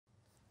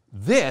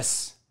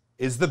This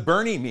is the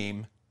Bernie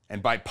meme,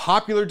 and by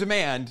popular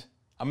demand,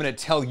 I'm going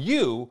to tell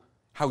you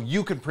how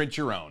you can print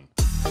your own.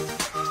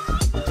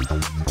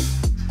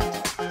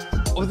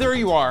 Oh, there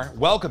you are.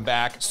 Welcome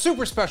back.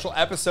 Super special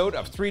episode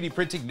of 3D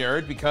Printing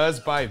Nerd, because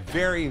by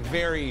very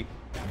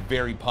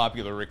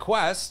popular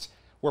request,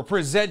 we're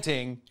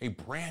presenting a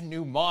brand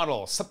new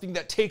model, something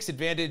that takes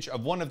advantage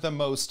of one of the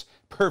most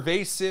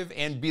pervasive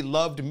and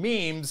beloved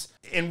memes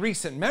in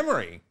recent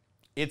memory.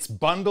 It's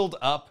bundled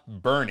up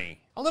Bernie.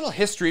 A little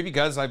history,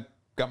 because I've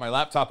got my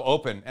laptop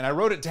open and I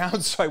wrote it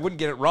down so I wouldn't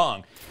get it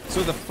wrong.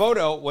 So the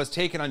photo was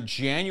taken on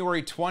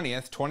January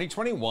 20th,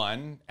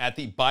 2021 at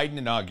the Biden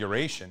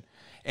inauguration.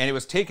 And it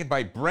was taken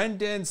by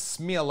Brendan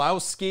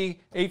Smialowski,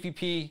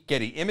 AVP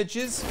Getty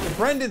Images. And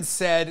Brendan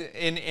said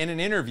in an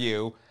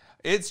interview,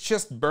 it's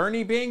just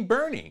Bernie being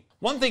Bernie.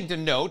 One thing to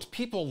note,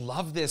 people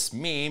love this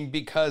meme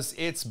because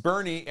it's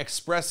Bernie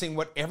expressing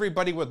what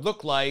everybody would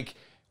look like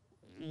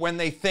when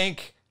they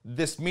think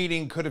this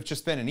meeting could have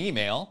just been an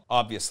email,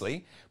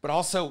 obviously, but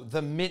also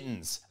the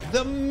Mittens.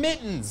 The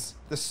Mittens!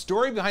 The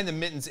story behind the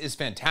Mittens is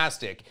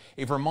fantastic.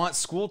 A Vermont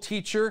school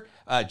teacher,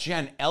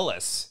 Jen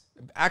Ellis,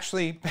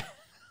 actually,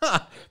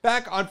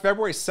 back on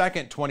February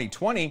 2nd,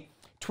 2020,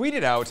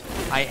 tweeted out,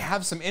 "I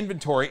have some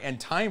inventory and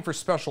time for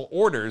special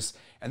orders,"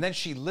 and then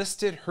she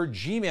listed her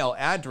Gmail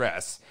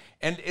address.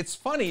 And it's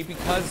funny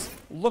because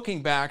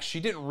looking back,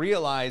 she didn't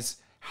realize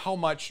how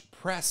much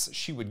press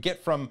she would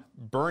get from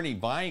Bernie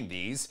buying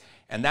these.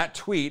 And that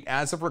tweet,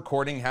 as of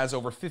recording, has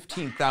over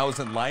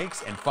 15,000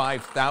 likes and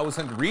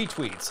 5,000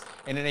 retweets.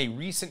 And in a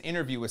recent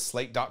interview with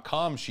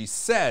Slate.com, she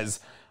says,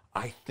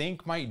 "I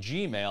think my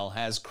Gmail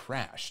has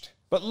crashed."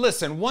 But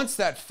listen, once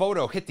that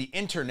photo hit the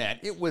internet,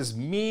 it was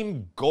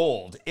meme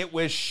gold. It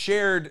was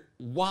shared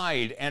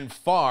wide and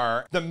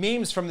far. The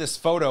memes from this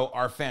photo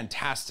are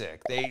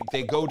fantastic.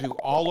 They go to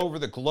all over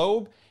the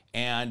globe,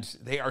 and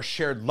they are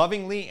shared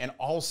lovingly in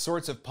all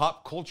sorts of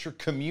pop culture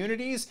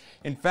communities.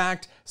 In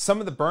fact, some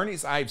of the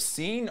Bernies I've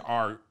seen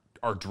are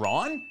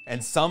drawn,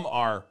 and some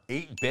are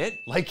 8-bit,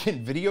 like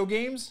in video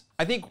games.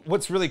 I think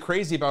what's really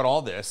crazy about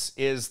all this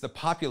is the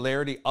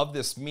popularity of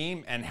this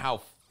meme and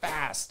how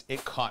fast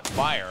it caught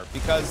fire,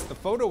 because the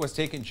photo was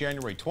taken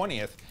January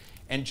 20th,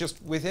 and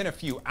just within a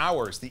few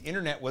hours, the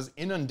internet was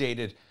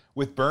inundated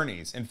with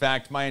Bernies. In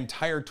fact, my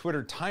entire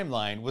Twitter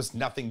timeline was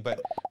nothing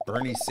but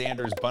Bernie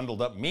Sanders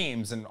bundled up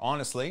memes, and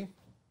honestly,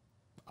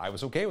 I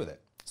was okay with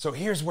it. So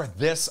here's where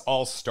this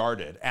all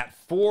started. At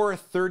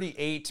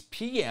 4:38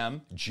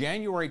 p.m.,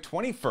 January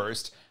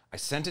 21st, I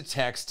sent a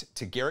text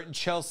to Garrett and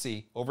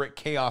Chelsey over at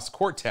Chaos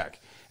Cortec,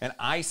 and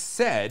I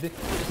said,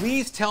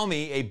 "Please tell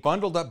me a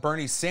bundled up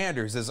Bernie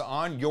Sanders is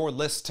on your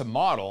list to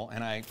model,"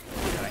 and I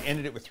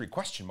ended it with 3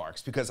 question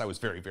marks because I was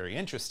very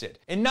interested.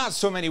 In not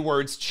so many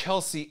words,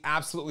 Chelsey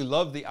absolutely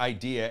loved the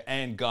idea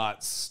and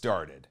got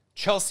started.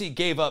 Chelsey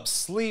gave up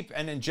sleep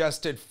and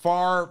ingested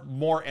far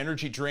more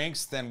energy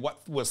drinks than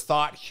what was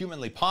thought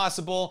humanly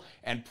possible,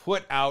 and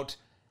put out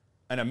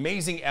an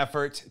amazing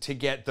effort to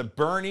get the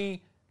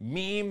Bernie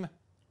meme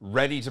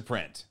ready to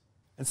print.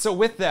 And so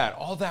with that,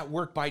 all that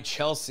work by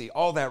Chelsey,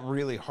 all that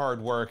really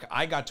hard work,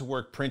 I got to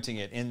work printing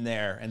it in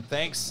there. And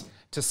thanks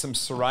to some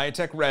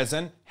Soriatech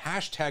resin,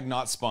 hashtag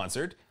not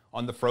sponsored,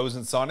 on the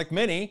Frozen Sonic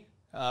Mini,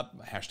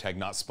 hashtag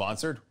not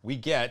sponsored, we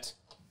get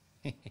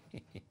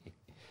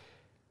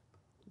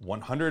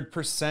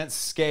 100%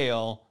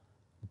 scale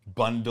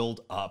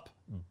bundled up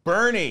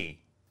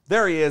Bernie.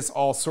 There he is,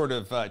 all sort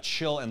of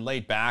chill and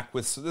laid back.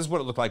 This is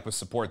what it looked like with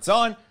supports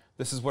on.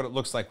 This is what it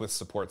looks like with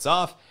supports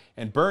off.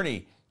 And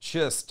Bernie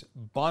just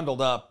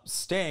bundled up,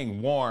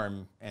 staying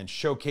warm, and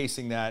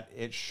showcasing that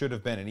it should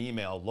have been an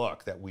email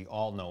look that we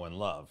all know and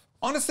love.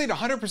 Honestly, at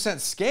 100%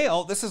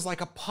 scale, this is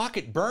like a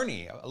pocket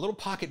Bernie, a little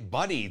pocket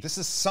buddy. This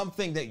is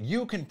something that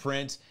you can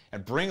print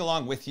and bring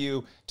along with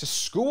you to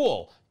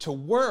school, to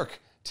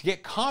work, to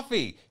get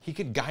coffee. He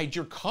could guide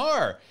your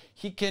car.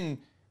 He can,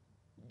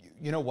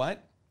 you know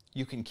what?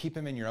 You can keep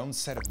him in your own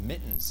set of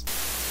mittens.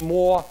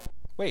 More.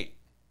 Wait,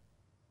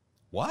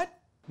 what?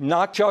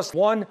 Not just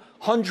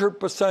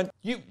 100%.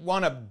 You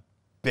want a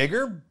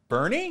bigger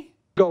Bernie?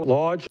 Go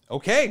large.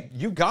 Okay,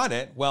 you got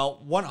it.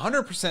 Well,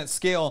 100%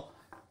 scale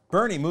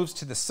Bernie moves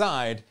to the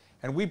side,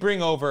 and we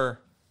bring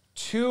over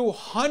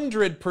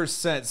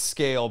 200%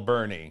 scale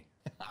Bernie.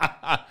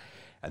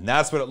 And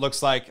that's what it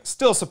looks like.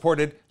 Still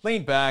supported,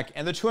 leaned back,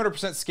 and the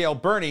 200% scale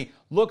Bernie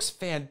looks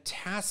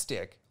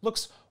fantastic.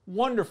 Looks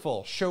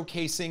wonderful,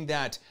 showcasing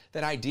that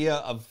idea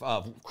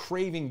of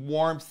craving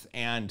warmth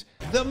and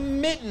the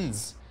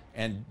mittens,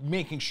 and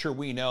making sure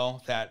we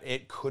know that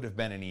it could have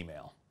been an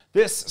email.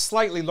 This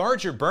slightly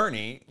larger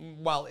Bernie,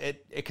 while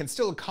it can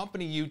still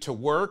accompany you to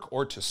work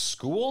or to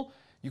school,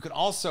 you can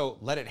also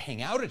let it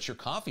hang out at your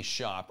coffee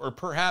shop, or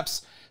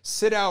perhaps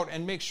sit out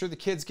and make sure the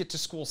kids get to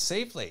school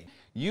safely.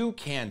 You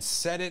can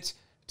set it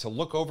to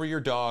look over your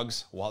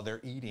dogs while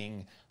they're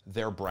eating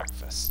their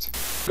breakfast.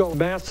 Go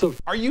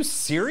massive. Are you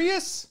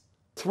serious?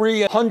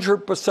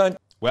 300%.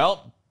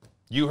 Well,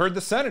 you heard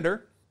the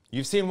senator.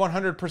 You've seen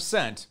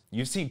 100%,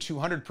 you've seen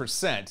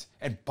 200%,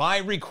 and by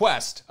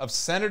request of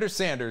Senator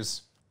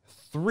Sanders,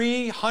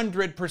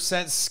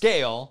 300%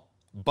 scale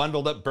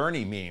bundled up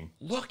Bernie meme.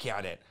 Look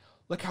at it.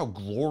 Look how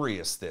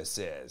glorious this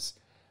is.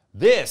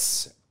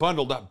 This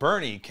bundled up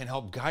Bernie can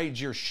help guide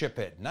your ship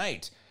at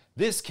night.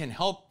 This can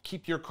help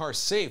keep your car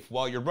safe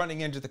while you're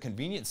running into the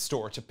convenience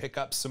store to pick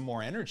up some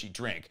more energy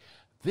drink.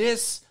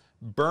 This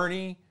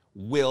Bernie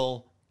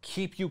will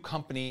keep you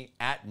company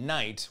at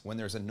night when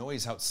there's a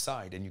noise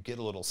outside and you get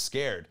a little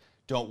scared.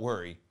 Don't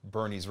worry,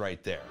 Bernie's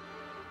right there.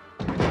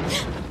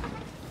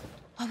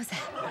 What was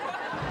that?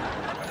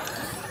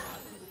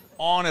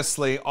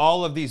 Honestly,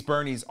 all of these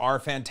Bernies are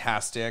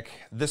fantastic.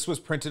 This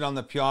was printed on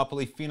the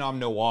Peopoly Phenom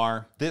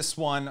Noir, this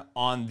one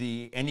on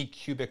the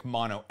Anycubic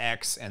Mono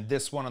X, and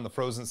this one on the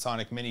Frozen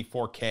Sonic Mini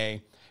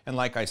 4K. And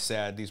like I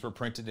said, these were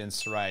printed in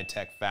Soraya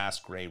Tech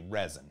Fast Gray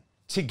resin.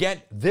 To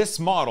get this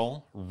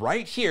model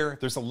right here,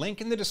 there's a link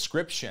in the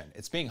description.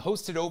 It's being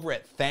hosted over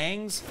at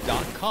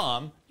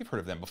thangs.com. You've heard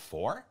of them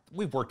before.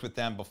 We've worked with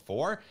them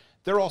before.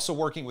 They're also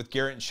working with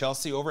Garrett and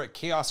Chelsey over at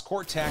Chaos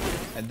Core Tech,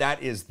 and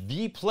that is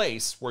the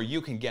place where you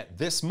can get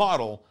this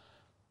model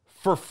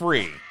for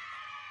free.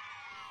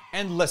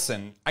 And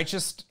listen,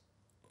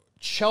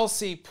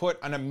 Chelsey put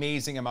an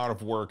amazing amount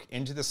of work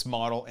into this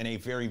model in a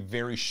very,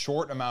 very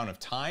short amount of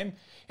time,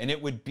 and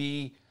it would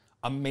be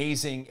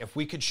amazing if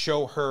we could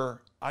show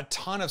her a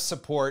ton of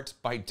support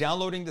by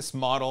downloading this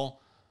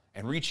model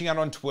and reaching out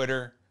on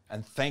Twitter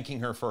and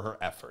thanking her for her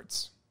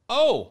efforts.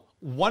 Oh,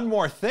 one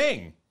more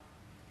thing.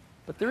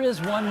 But there is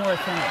one more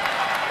thing.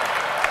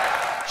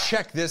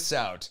 Check this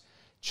out.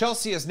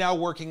 Chelsey is now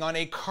working on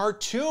a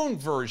cartoon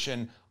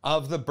version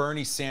of the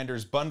Bernie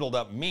Sanders bundled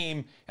up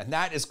meme, and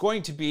that is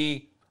going to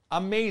be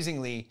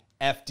amazingly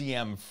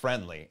FDM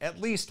friendly,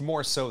 at least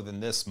more so than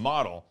this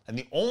model. And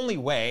the only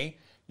way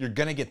you're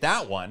gonna get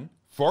that one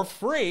for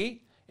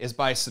free is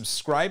by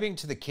subscribing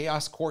to the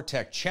Chaos Core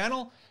Tech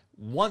channel.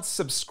 Once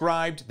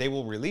subscribed, they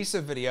will release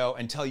a video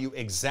and tell you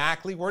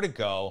exactly where to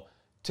go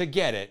to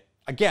get it,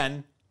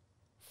 again,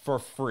 for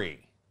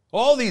free.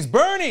 All these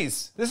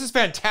Bernies! This is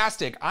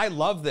fantastic. I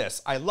love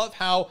this. I love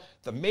how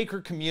the maker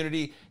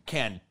community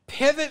can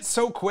pivot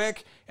so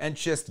quick and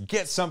just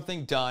get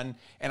something done.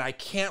 And I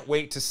can't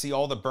wait to see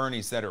all the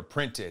Bernies that are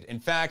printed. In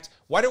fact,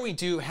 why don't we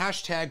do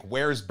hashtag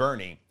Where's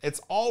Bernie?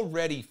 It's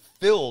already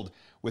filled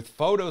with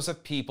photos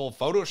of people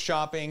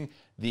photoshopping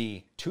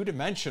the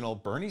two-dimensional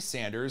Bernie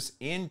Sanders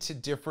into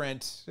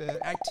different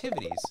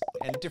activities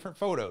and different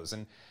photos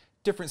and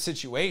different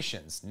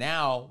situations.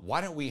 Now,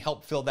 why don't we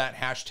help fill that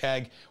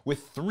hashtag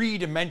with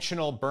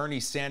three-dimensional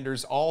Bernie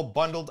Sanders all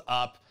bundled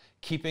up,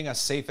 keeping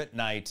us safe at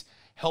night,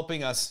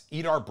 helping us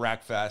eat our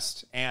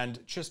breakfast,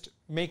 and just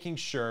making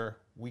sure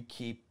we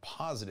keep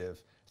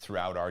positive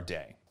throughout our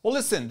day. Well,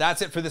 listen,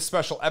 that's it for this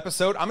special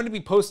episode. I'm going to be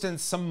posting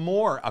some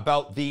more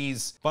about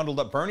these bundled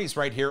up Bernies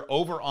right here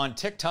over on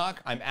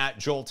TikTok. I'm at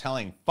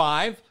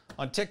JoelTelling5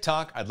 on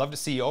TikTok. I'd love to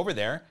see you over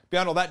there.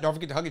 Beyond all that, don't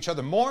forget to hug each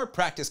other more,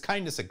 practice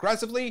kindness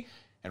aggressively,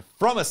 and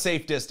from a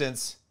safe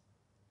distance,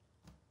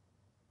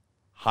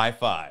 high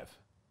five.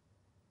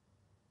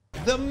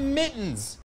 The Mittens.